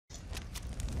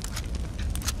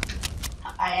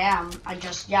I am. I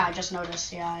just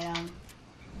noticed. Yeah, I am.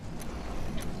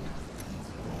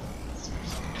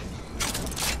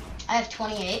 I have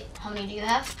 28. How many do you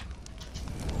have?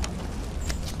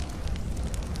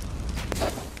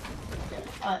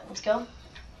 Alright, let's go.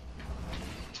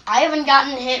 I haven't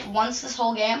gotten hit once this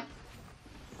whole game.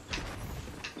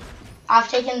 I've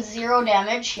taken 0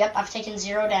 damage. Yep, I've taken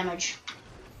 0 damage.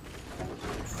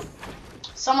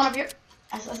 Someone up here.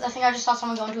 I think I just saw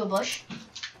someone go into a bush.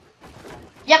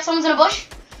 Yep, someone's in a bush.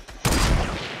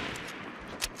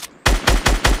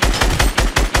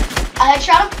 I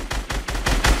headshot him.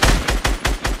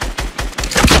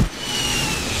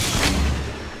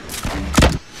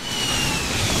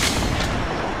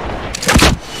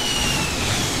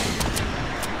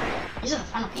 These are the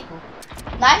final people.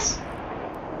 Nice.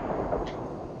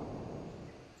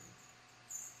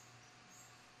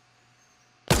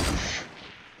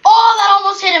 Oh, that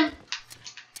almost hit him.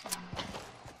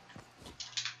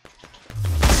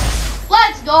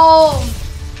 Let's go.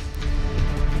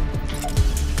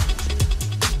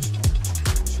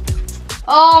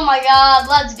 Oh my God,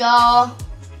 let's go.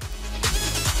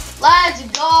 Let's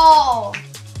go.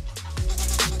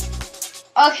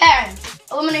 Okay.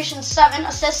 Elimination 7,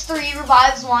 assists 3,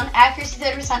 revives 1, accuracy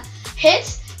 30%,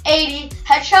 hits 80,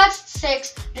 headshots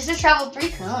 6, distance traveled 3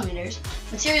 kilometers,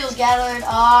 materials gathered.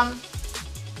 I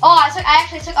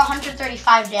actually took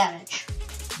 135 damage.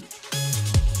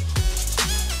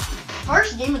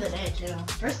 First game of the day too.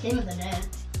 First game of the day.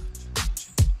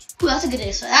 Ooh, that's a good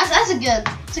day. So that's a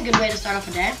good way to start off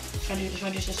a day. Should I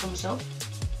do this for myself?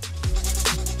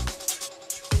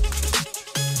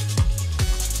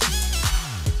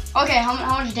 Okay, how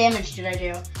much damage did I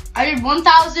do? I did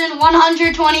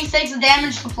 1,126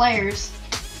 damage to players.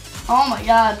 Oh my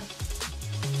God.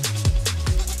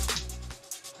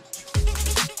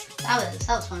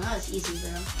 That was fun. That was easy,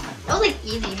 bro. That was like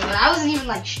easy mode. I wasn't even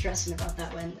like stressing about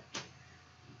that one.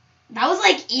 That was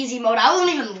like easy mode. I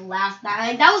wasn't even laughing.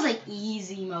 Like that was like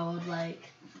easy mode.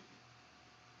 Like.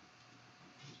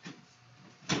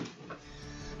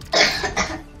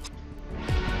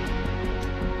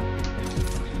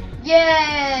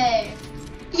 Yay!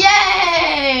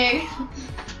 Yay!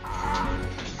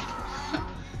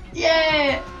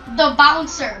 Yay! The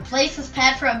bouncer. Place this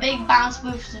pad for a big bounce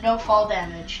boost to no fall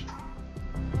damage.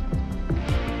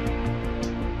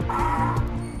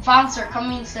 Bouncer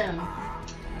coming soon.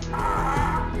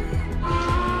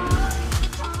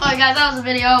 Alright guys, that was the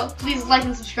video. Please like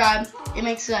and subscribe. It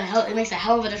makes a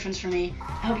hell of a difference for me.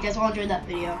 I hope you guys all enjoyed that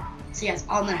video. See you guys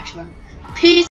on the next one. Peace.